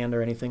out of hand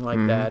or anything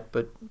like that,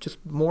 but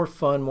just more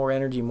fun, more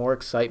energy, more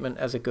excitement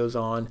as it goes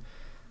on.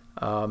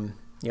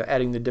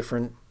 Adding the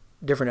different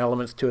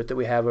elements to it that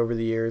we have over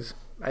the years.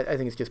 I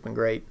think it's just been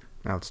great.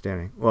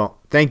 Outstanding. Well,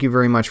 thank you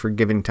very much for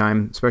giving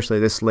time, especially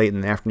this late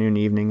in the afternoon,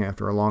 evening,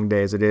 after a long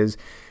day as it is.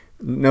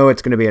 Know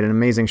it's going to be an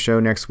amazing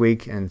show next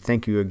week, and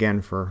thank you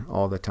again for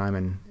all the time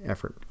and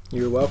effort.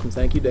 You're welcome.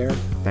 Thank you, Darren.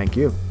 Thank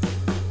you.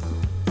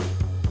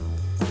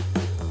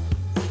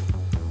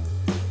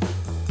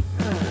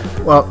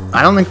 Well,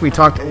 I don't think we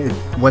talked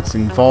what's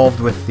involved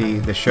with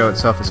the show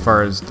itself as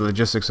far as the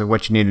logistics of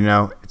what you need to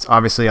know. It's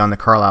obviously on the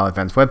Carlisle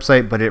Events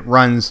website, but it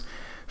runs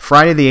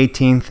Friday the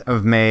 18th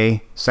of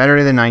May,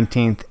 Saturday the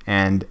 19th,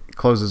 and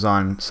closes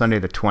on Sunday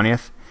the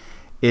 20th.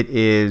 It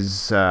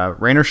is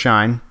rain or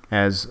shine,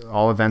 as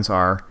all events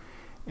are.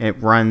 It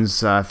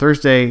runs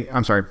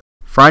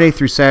Friday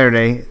through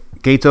Saturday.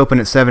 Gates open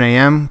at 7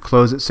 a.m.,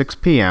 close at 6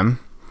 p.m.,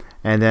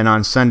 and then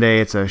on Sunday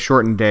it's a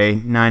shortened day,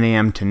 9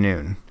 a.m. to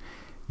noon.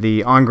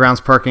 The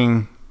on-grounds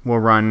parking will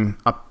run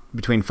up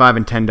between $5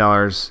 and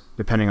 $10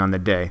 depending on the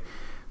day.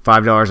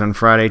 $5 on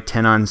Friday,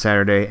 $10 on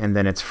Saturday, and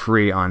then it's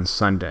free on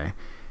Sunday.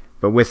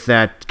 But with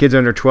that, kids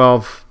under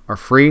 12 are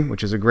free,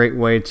 which is a great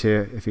way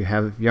to, if you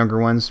have younger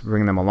ones,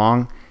 bring them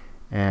along.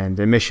 And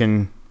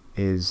admission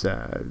is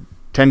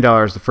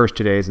 $10 the first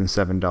 2 days and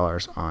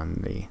 $7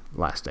 on the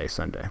last day,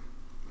 Sunday.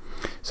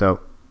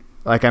 So,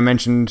 like I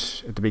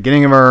mentioned at the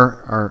beginning of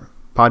our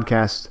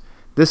podcast,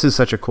 this is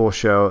such a cool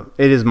show.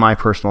 It is my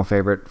personal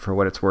favorite for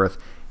what it's worth,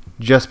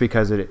 just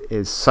because it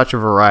is such a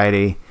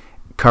variety,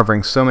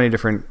 covering so many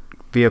different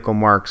vehicle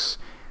marks,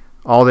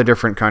 all the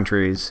different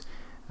countries,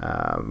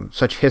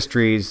 such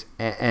histories,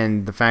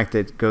 and the fact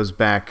that it goes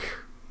back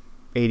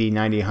 80,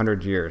 90,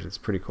 100 years. It's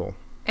pretty cool.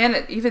 And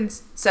it even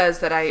says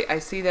that I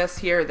see this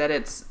here, that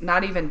it's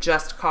not even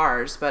just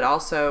cars, but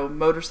also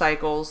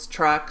motorcycles,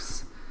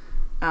 trucks,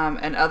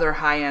 and other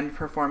high-end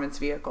performance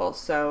vehicles.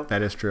 So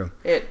that is true.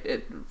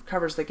 It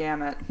covers the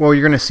gamut. Well,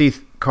 you're going to see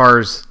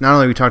cars, not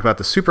only we talked about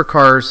the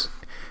supercars,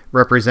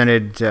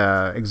 represented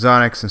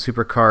exotics and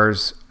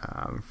supercars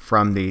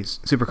from the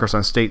Supercars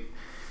on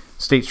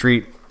State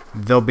Street.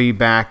 They'll be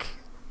back,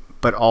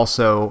 but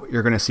also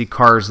you're going to see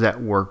cars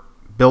that were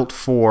built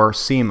for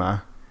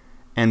SEMA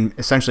and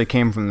essentially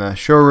came from the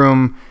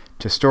showroom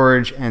to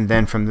storage, and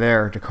then from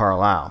there to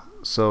Carlisle.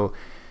 So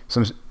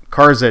some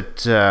cars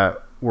that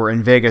were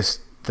in Vegas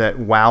that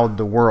wowed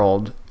the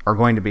world are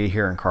going to be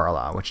here in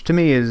Carlisle, which to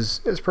me is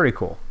pretty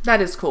cool.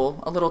 That is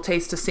cool. A little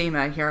taste of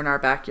SEMA here in our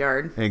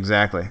backyard.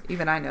 Exactly.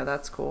 Even I know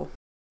that's cool.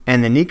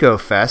 And the Nico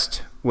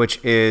Fest,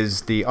 which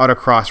is the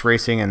autocross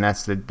racing, and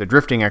that's the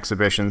drifting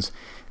exhibitions,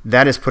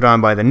 that is put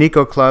on by the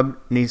Nico Club.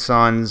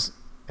 Nissan's,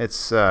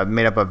 it's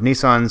made up of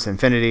Nissans,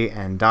 Infiniti,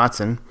 and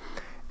Datsun.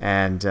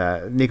 And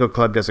Nico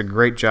Club does a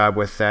great job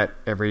with that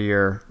every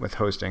year with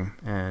hosting.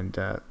 And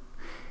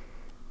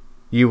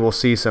you will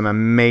see some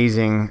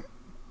amazing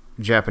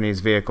Japanese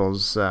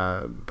vehicles,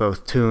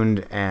 both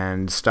tuned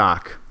and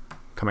stock,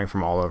 coming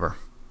from all over.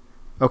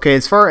 Okay,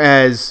 as far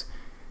as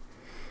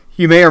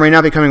you may or may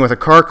not be coming with a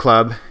car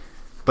club,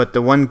 but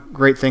the one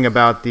great thing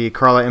about the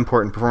Carlisle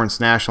Import and Performance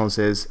Nationals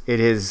is it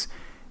has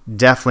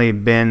definitely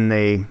been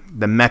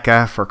the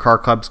mecca for car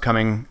clubs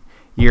coming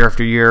year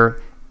after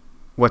year.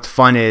 What's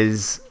fun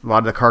is a lot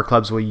of the car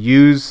clubs will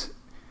use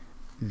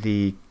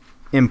the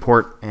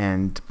Import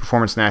and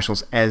Performance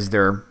Nationals as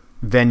their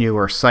venue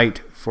or site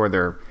for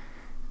their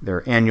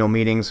annual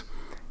meetings,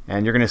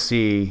 and you're going to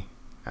see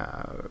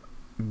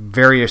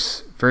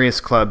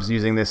various clubs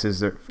using this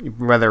as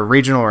whether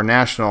regional or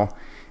national,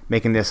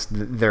 making this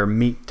their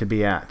meet to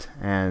be at.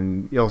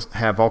 And you'll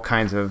have all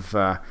kinds of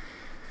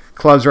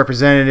clubs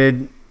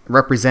represented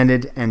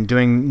and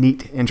doing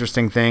neat,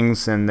 interesting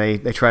things, and they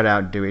try to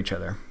outdo each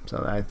other.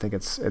 So I think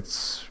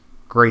it's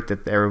great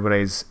that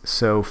everybody's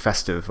so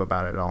festive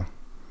about it all.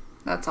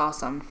 That's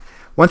awesome.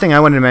 One thing I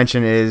wanted to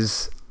mention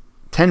is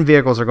 10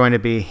 vehicles are going to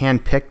be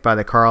handpicked by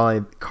the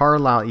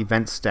Carlisle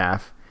event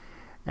staff,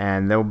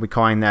 and they'll be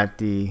calling that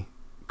the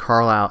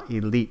Carlisle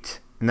Elite,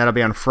 and that'll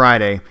be on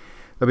Friday.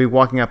 They'll be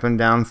walking up and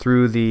down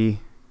through the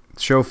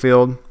show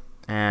field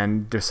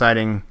and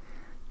deciding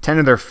 10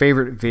 of their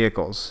favorite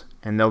vehicles,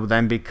 and they'll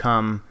then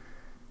become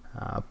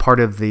part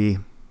of the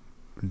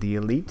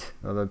elite,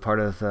 or part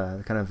of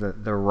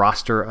the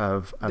roster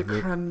of the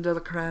creme de la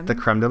creme. The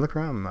creme de la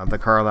creme of the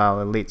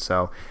Carlisle Elite.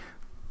 So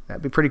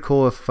that'd be pretty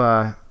cool if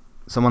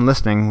someone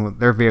listening,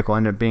 their vehicle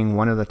ended up being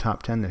one of the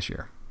top 10 this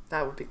year.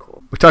 That would be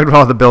cool. We talked about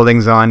all the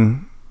buildings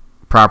on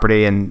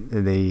property and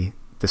the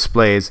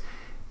displays.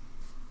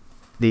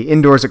 The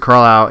indoors at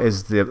Carlisle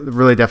is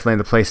really definitely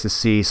the place to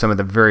see some of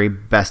the very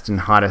best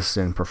and hottest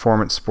in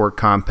performance sport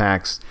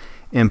compacts,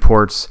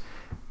 imports,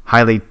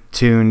 highly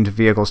tuned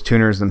vehicles,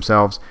 tuners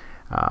themselves,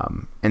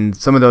 and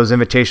some of those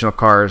invitational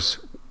cars,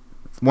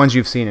 ones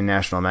you've seen in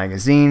national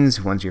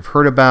magazines, ones you've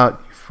heard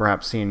about, you've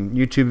perhaps seen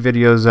YouTube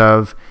videos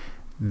of.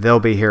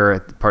 They'll be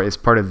here as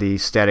part of the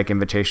static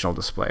invitational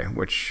display,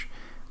 which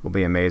will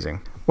be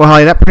amazing. Well,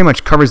 Holly, that pretty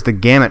much covers the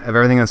gamut of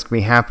everything that's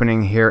going to be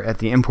happening here at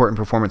the Import and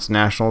Performance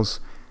Nationals.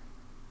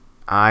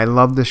 I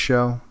love this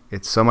show.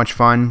 It's so much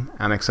fun.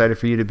 I'm excited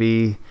for you to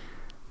be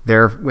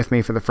there with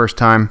me for the first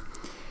time.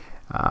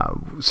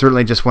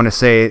 Certainly just want to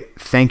say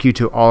thank you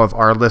to all of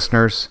our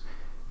listeners.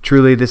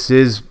 Truly, this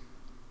is,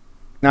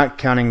 not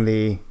counting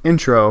the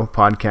intro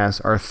podcast,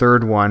 our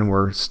third one.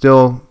 We're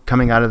still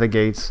coming out of the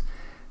gates.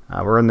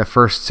 We're in the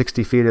first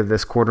 60 feet of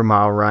this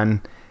quarter-mile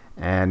run,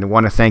 and I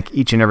want to thank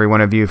each and every one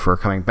of you for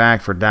coming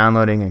back, for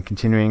downloading, and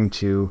continuing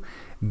to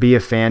be a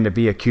fan, to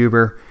be a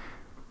Cuber.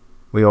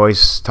 We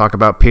always talk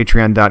about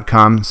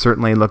Patreon.com.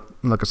 Certainly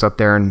look us up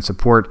there and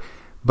support.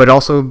 But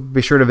also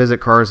be sure to visit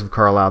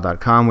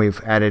carsofcarlisle.com.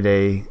 We've added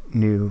a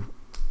new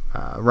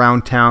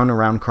around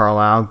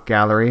Carlisle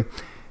gallery.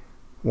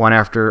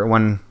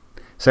 One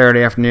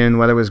Saturday afternoon,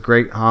 weather was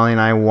great. Holly and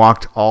I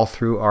walked all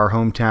through our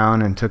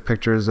hometown and took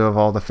pictures of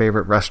all the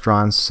favorite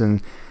restaurants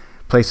and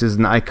places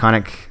and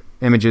iconic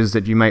images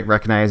that you might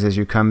recognize as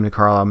you come to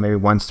Carlisle, maybe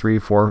once, 3,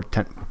 4,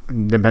 10,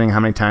 depending on how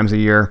many times a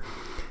year.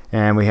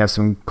 And we have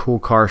some cool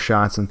car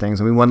shots and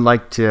things. And we would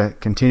like to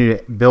continue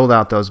to build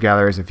out those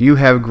galleries. If you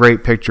have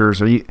great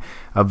pictures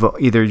of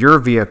either your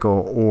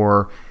vehicle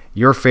or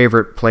your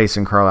favorite place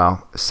in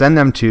Carlisle, send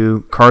them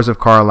to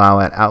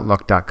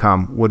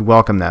carsofcarlisle@outlook.com. Would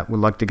welcome that. Would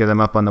like to get them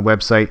up on the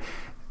website.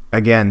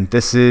 Again,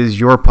 this is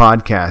your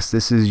podcast.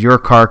 This is your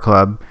car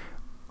club.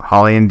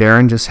 Holly and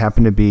Darren just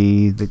happen to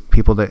be the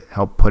people that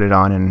help put it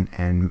on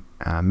and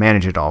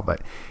manage it all.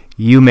 But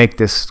you make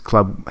this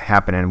club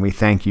happen, and we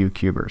thank you,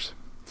 Cubers.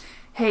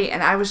 Hey,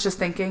 and I was just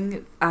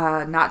thinking,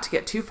 not to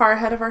get too far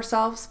ahead of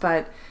ourselves,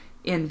 but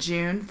in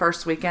June,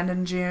 first weekend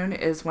in June,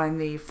 is when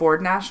the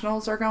Ford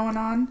Nationals are going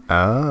on.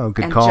 Oh,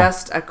 good And call.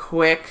 just a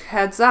quick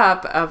heads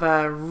up of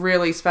a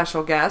really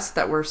special guest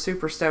that we're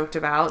super stoked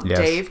about. Yes.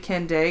 Dave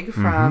Kindig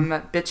from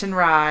Bitchin'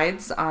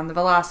 Rides on the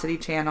Velocity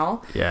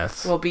channel.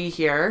 Yes. Will be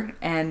here.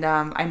 And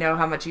I know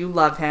how much you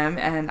love him,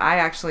 and I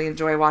actually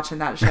enjoy watching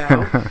that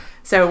show.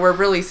 So we're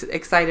really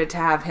excited to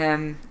have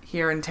him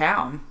here in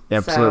town.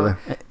 Absolutely.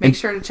 So make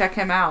sure to check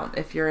him out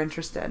if you're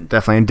interested.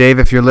 Definitely. And Dave,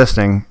 if you're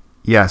listening,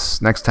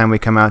 yes, next time we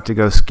come out to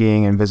go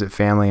skiing and visit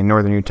family in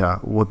northern Utah,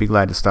 we'll be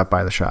glad to stop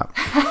by the shop.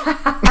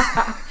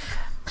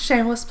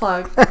 Shameless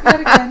plug.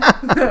 Yet again.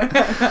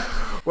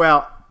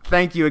 Well,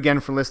 thank you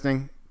again for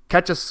listening.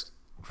 Catch us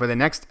for the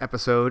next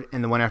episode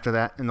and the one after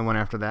that and the one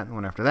after that and the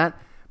one after that.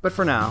 But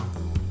for now,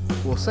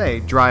 we'll say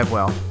drive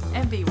well.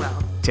 And be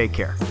well. Take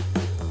care.